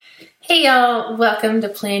Hey y'all, welcome to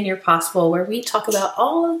Plan Your Possible, where we talk about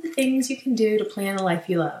all of the things you can do to plan the life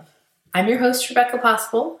you love. I'm your host, Rebecca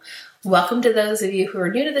Possible. Welcome to those of you who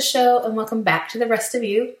are new to the show, and welcome back to the rest of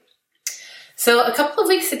you. So a couple of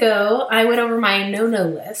weeks ago, I went over my no-no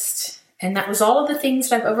list, and that was all of the things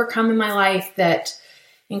that I've overcome in my life that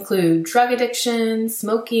include drug addiction,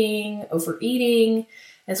 smoking, overeating,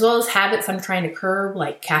 as well as habits I'm trying to curb,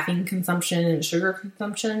 like caffeine consumption and sugar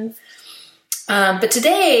consumption. But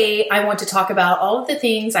today, I want to talk about all of the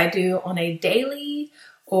things I do on a daily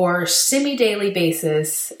or semi-daily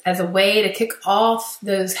basis as a way to kick off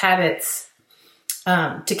those habits,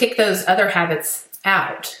 to kick those other habits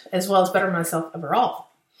out, as well as better myself overall.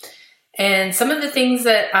 And some of the things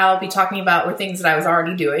that I'll be talking about were things that I was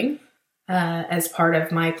already doing as part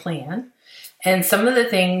of my plan. And some of the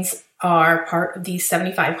things are part of the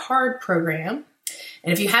 75 Hard program.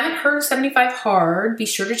 And if you haven't heard of 75 Hard, be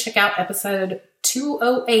sure to check out episode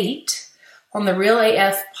 208 on the Real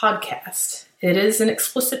AF podcast. It is an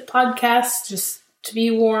explicit podcast, just to be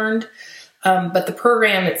warned, but the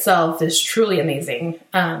program itself is truly amazing.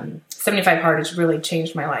 75 Hard has really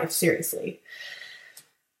changed my life, seriously.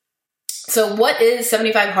 So what is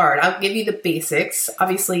 75 Hard? I'll give you the basics.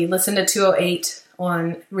 Obviously, listen to 208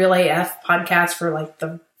 on Real AF podcast for like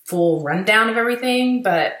the full rundown of everything,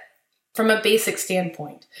 but from a basic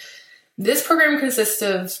standpoint, this program consists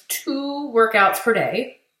of 2 workouts per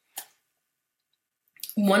day.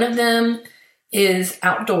 One of them is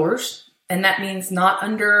outdoors, and that means not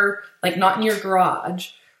in your garage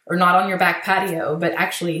or not on your back patio, but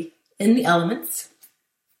actually in the elements.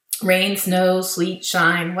 Rain, snow, sleet,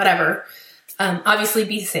 shine, whatever. Obviously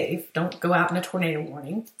be safe. Don't go out in a tornado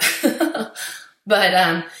warning.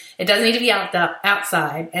 But it does need to be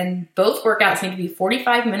outside, and both workouts need to be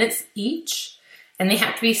 45 minutes each, and they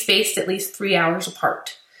have to be spaced at least 3 hours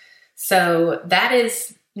apart. So that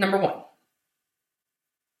is number 1.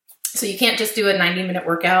 So you can't just do a 90-minute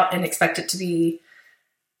workout and expect it to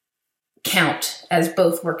count as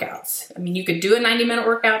both workouts. I mean, you could do a 90-minute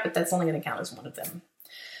workout, but that's only going to count as one of them.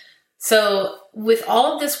 So with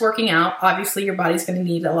all of this working out, obviously your body's going to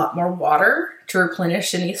need a lot more water to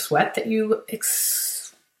replenish any sweat that you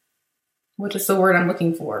what is the word I'm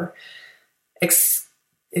looking for?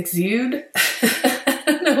 Exude? I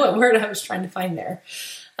don't know what word I was trying to find there.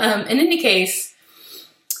 In any case,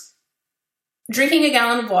 drinking a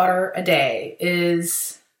gallon of water a day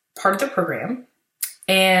is part of the program.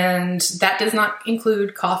 And that does not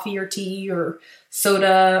include coffee or tea or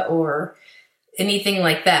soda or anything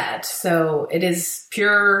like that. So it is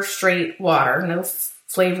pure, straight water, no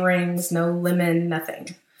flavorings, no lemon,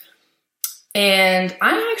 nothing. And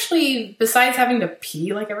I actually, besides having to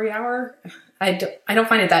pee like every hour, I don't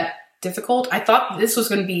find it that difficult. I thought this was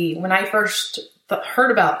going to be, when I first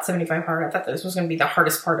heard about 75 Hard, I thought this was going to be the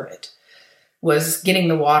hardest part of it, was getting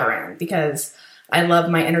the water in, because I love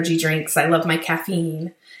my energy drinks. I love my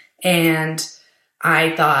caffeine. And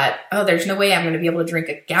I thought, oh, there's no way I'm going to be able to drink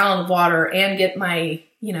a gallon of water and get my,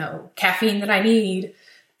 caffeine that I need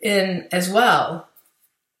in as well.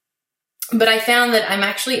 But I found that I'm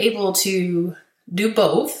actually able to do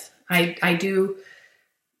both. I do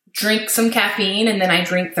drink some caffeine, and then I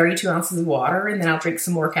drink 32 ounces of water, and then I'll drink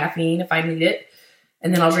some more caffeine if I need it.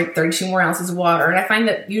 And then I'll drink 32 more ounces of water. And I find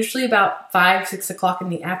that usually about 5, 6 o'clock in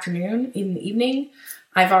the afternoon, in the evening,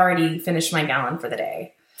 I've already finished my gallon for the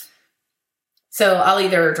day. So I'll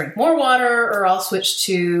either drink more water or I'll switch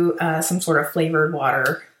to some sort of flavored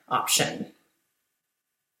water option.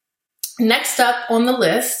 Next up on the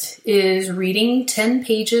list is reading 10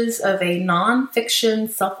 pages of a nonfiction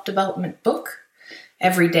self-development book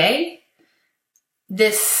every day.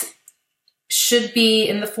 This should be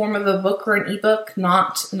in the form of a book or an ebook,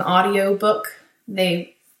 not an audio book.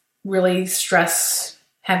 They really stress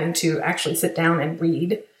having to actually sit down and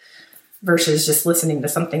read versus just listening to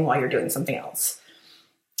something while you're doing something else.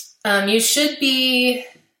 You should be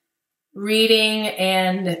reading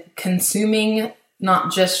and consuming,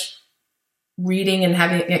 not just reading and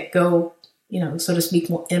having it go, so to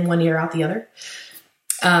speak, in one ear out the other.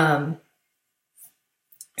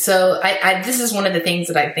 So this is one of the things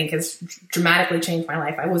that I think has dramatically changed my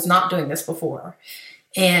life. I was not doing this before.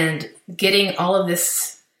 And getting all of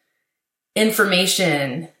this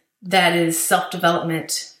information that is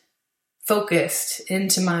self-development focused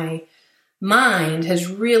into my mind has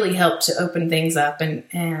really helped to open things up.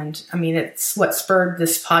 And I mean, it's what spurred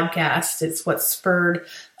this podcast. It's what spurred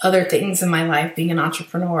other things in my life, being an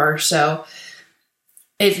entrepreneur. So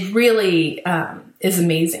it really is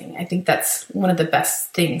amazing. I think that's one of the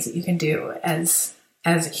best things that you can do as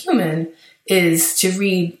a human, is to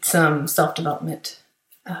read some self-development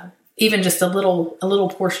even just a little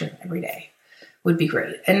portion every day would be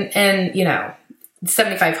great. And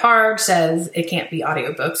 75 Hard says it can't be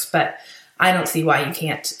audiobooks, but I don't see why you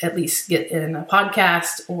can't at least get in a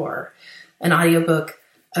podcast or an audiobook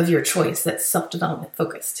of your choice that's self-development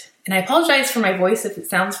focused. And I apologize for my voice if it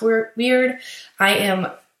sounds weird. I am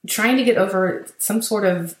trying to get over some sort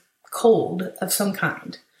of cold of some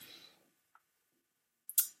kind.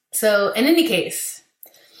 So in any case,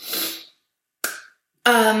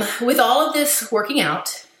 with all of this working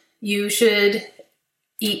out, you should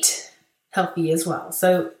eat healthy as well.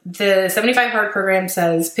 So the 75 Hard program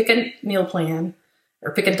says pick a meal plan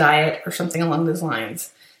or pick a diet or something along those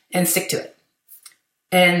lines and stick to it.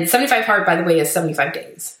 And 75 Hard, by the way, is 75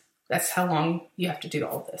 days. That's how long you have to do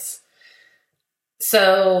all of this.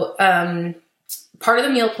 So part of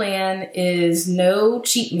the meal plan is no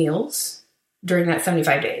cheat meals during that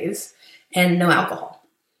 75 days and no alcohol.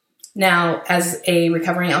 Now, as a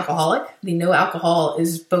recovering alcoholic, the no alcohol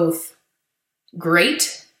is both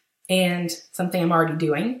great and something I'm already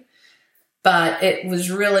doing. But it was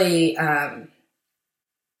really, it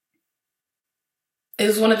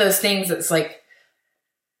was one of those things that's like,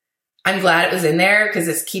 I'm glad it was in there because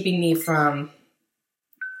it's keeping me from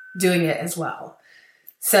doing it as well.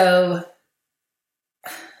 So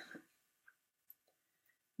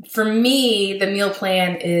for me, the meal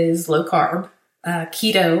plan is low carb,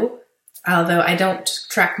 keto, although I don't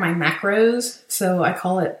track my macros. So I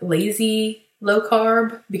call it lazy low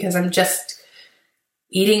carb because I'm just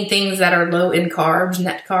eating things that are low in carbs,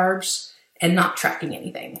 net carbs, and not tracking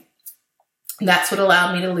anything. That's what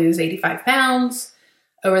allowed me to lose 85 pounds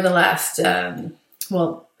over the last, a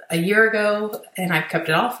year ago, and I've kept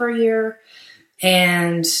it off for a year.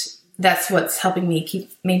 And that's what's helping me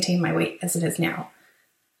maintain my weight as it is now.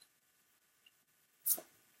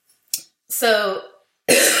 So,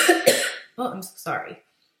 I'm so sorry.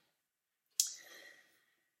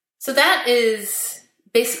 So that is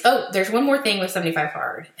basic. Oh, there's one more thing with 75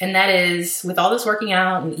 Hard, and that is with all this working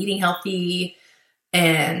out and eating healthy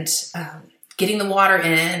and getting the water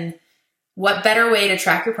in, what better way to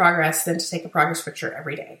track your progress than to take a progress picture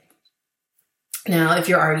every day? Now, if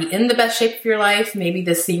you're already in the best shape of your life, maybe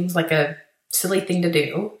this seems like a silly thing to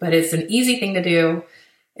do, but it's an easy thing to do.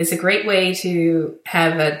 It's a great way to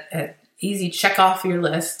have an easy check off your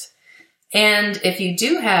list. And if you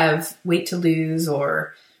do have weight to lose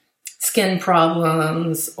or skin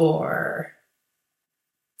problems or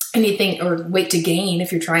anything, or weight to gain,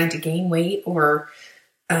 if you're trying to gain weight or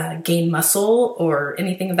gain muscle or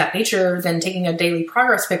anything of that nature, then taking a daily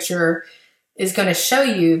progress picture is going to show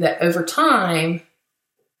you that over time,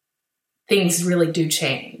 things really do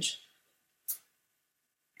change.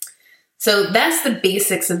 So that's the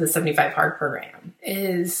basics of the 75 Hard program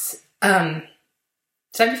is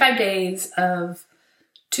 75 days of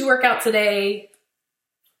 2 workouts a day,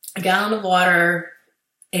 a gallon of water,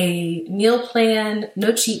 a meal plan,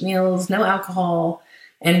 no cheat meals, no alcohol,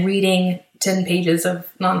 and reading 10 pages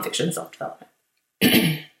of nonfiction self-development.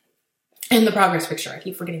 And the progress picture, I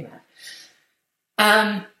keep forgetting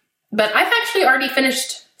that. But I've actually already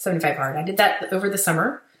finished 75 Hard. I did that over the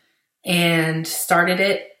summer and started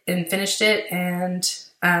it and finished it. And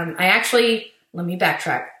let me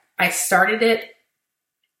backtrack. I started it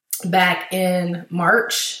back in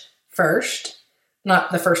March 1st,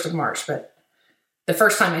 not the 1st of March, but the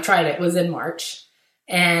first time I tried it was in March.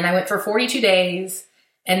 And I went for 42 days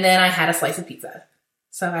and then I had a slice of pizza.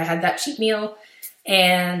 So I had that cheat meal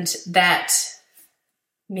and that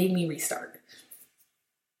made me restart.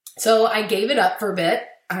 So I gave it up for a bit.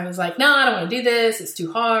 I was like, no, I don't want to do this. It's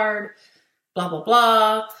too hard. Blah, blah,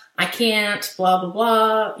 blah. I can't, blah, blah,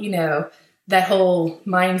 blah. You know, that whole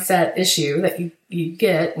mindset issue that you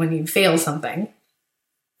get when you fail something.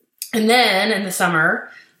 And then in the summer,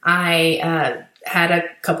 I had a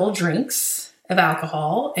couple drinks of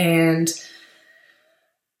alcohol, and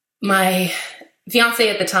my fiance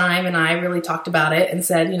at the time and I really talked about it and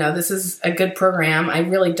said, this is a good program. I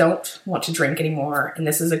really don't want to drink anymore. And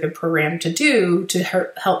this is a good program to do to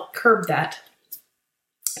help curb that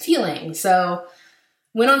feeling. So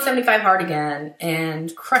went on 75 Hard again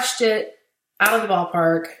and crushed it out of the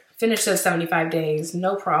ballpark, finished those 75 days,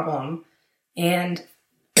 no problem. And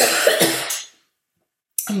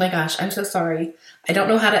oh my gosh, I'm so sorry. I don't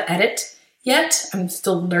know how to edit yet. I'm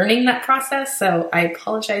still learning that process, so I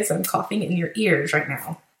apologize. I'm coughing in your ears right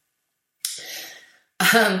now.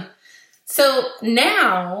 So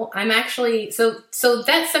now I'm actually, so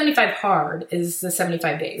that 75 Hard is the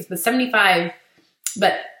 75 days,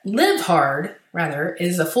 but Live Hard, rather,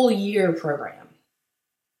 is a full year program.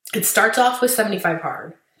 It starts off with 75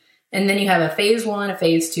 Hard, and then you have a phase 1, a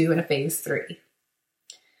phase 2, and a phase 3.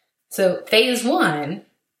 So phase 1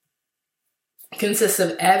 consists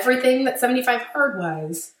of everything that 75 hard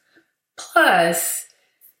was, plus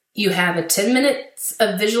you have a 10 minutes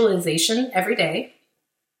of visualization every day,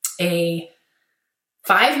 a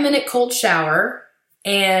 5-minute cold shower,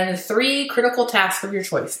 and 3 critical tasks of your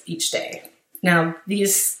choice each day. Now,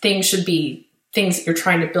 these things should be things that you're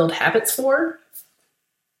trying to build habits for,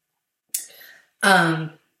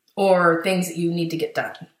 or things that you need to get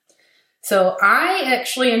done. So I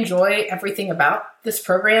actually enjoy everything about this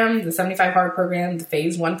program, the 75 Hard program, the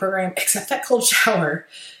phase 1 program, except that cold shower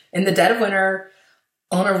in the dead of winter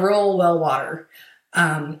on a rural well water.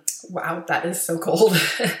 Wow, that is so cold.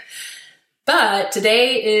 But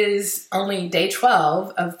today is only day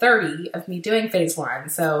 12 of 30 of me doing phase 1.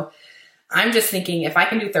 So I'm just thinking, if I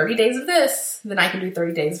can do 30 days of this, then I can do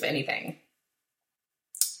 30 days of anything.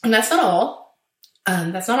 And that's not all.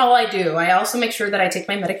 That's not all I do. I also make sure that I take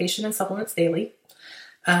my medication and supplements daily,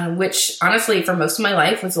 which honestly, for most of my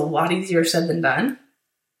life, was a lot easier said than done.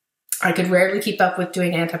 I could rarely keep up with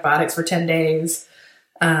doing antibiotics for 10 days.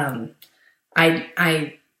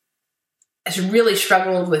 I really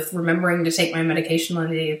struggled with remembering to take my medication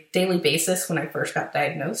on a daily basis when I first got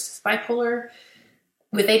diagnosed as bipolar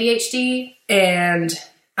with ADHD. And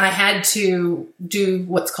I had to do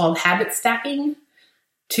what's called habit stacking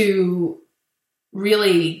to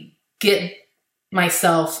really get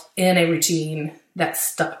myself in a routine that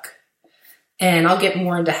stuck. And I'll get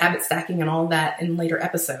more into habit stacking and all that in a later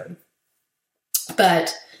episode.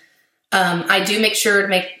 But I do make sure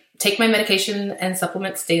to take my medication and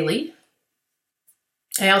supplements daily.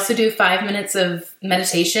 I also do 5 minutes of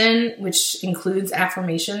meditation, which includes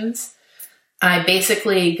affirmations. I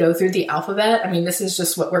basically go through the alphabet. I mean, this is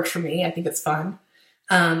just what works for me. I think it's fun.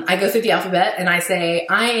 I go through the alphabet and I say,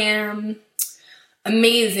 I am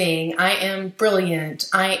amazing. I am brilliant.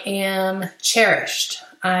 I am cherished.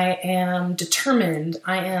 I am determined.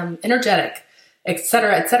 I am energetic,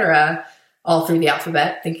 etc., all through the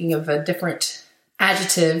alphabet, thinking of a different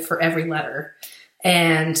adjective for every letter.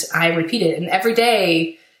 And I repeat it. And every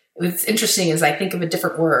day, what's interesting is I think of a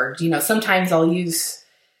different word. You know, sometimes I'll use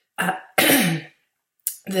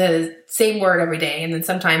the same word every day. And then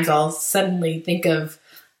sometimes I'll suddenly think of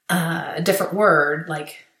a different word,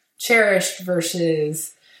 like cherished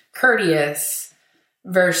versus courteous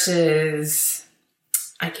versus,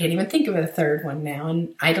 I can't even think of a third one now.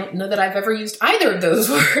 And I don't know that I've ever used either of those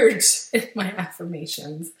words in my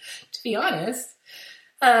affirmations, to be honest.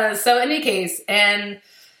 So in any case, in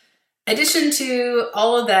addition to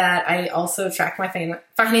all of that, I also track my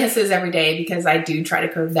finances every day because I do try to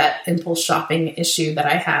curb that impulse shopping issue that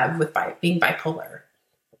I have with being bipolar.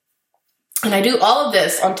 And I do all of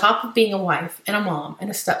this on top of being a wife and a mom and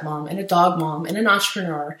a stepmom and a dog mom and an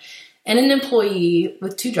entrepreneur and an employee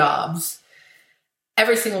with 2 jobs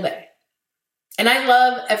every single day. And I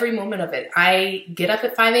love every moment of it. I get up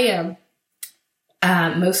at 5 a.m.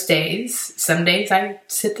 Most days. Some days I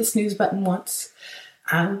hit the snooze button once.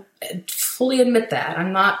 I fully admit that.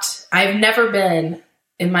 I've never been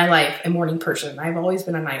in my life a morning person. I've always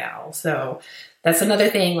been a night owl. So that's another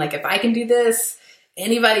thing. Like, if I can do this,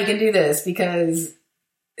 anybody can do this, because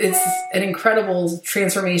it's an incredible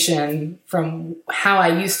transformation from how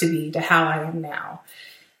I used to be to how I am now.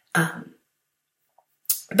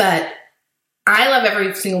 But I love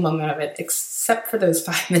every single moment of it, except for those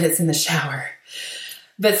 5 minutes in the shower.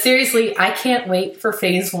 But seriously, I can't wait for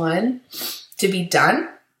phase 1 to be done.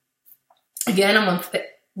 Again, I'm on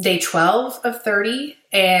day 12 of 30,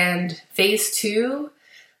 and phase 2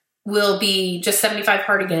 will be just 75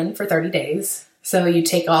 hard again for 30 days. So you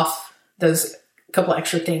take off those couple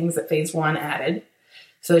extra things that phase 1 added.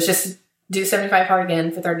 So it's just do 75 hard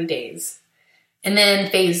again for 30 days. And then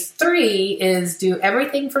phase 3 is do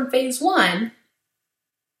everything from phase 1.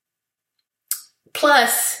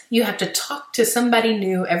 Plus, you have to talk to somebody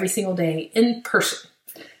new every single day in person.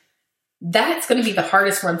 That's going to be the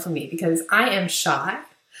hardest one for me because I am shy.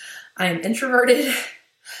 I am introverted.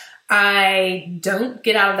 I don't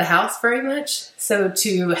get out of the house very much. So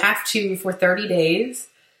to have to, for 30 days,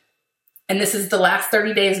 and this is the last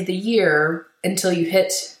 30 days of the year until you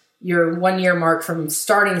hit your 1 year mark from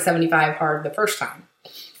starting 75 hard the first time.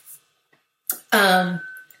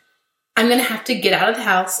 I'm going to have to get out of the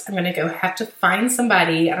house. I'm going to have to find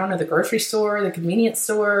somebody. I don't know, the grocery store, the convenience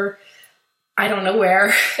store. I don't know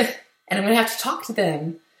where. And I'm going to have to talk to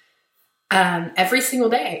them every single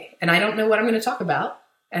day. And I don't know what I'm going to talk about.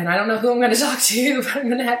 And I don't know who I'm going to talk to, but I'm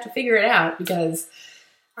going to have to figure it out because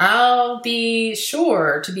I'll be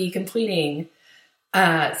sure to be completing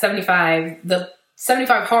the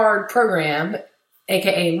 75 hard program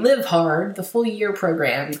aka Live Hard, the full year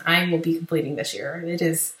program I will be completing this year. It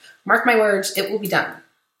is, mark my words, it will be done.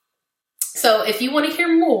 So if you want to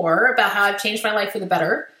hear more about how I've changed my life for the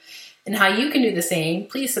better and how you can do the same,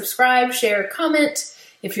 please subscribe, share, comment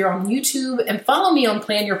if you're on YouTube, and follow me on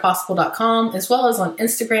planyourpossible.com as well as on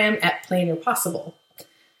Instagram at planyourpossible.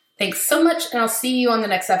 Thanks so much, and I'll see you on the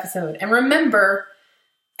next episode. And remember,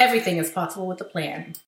 everything is possible with a plan.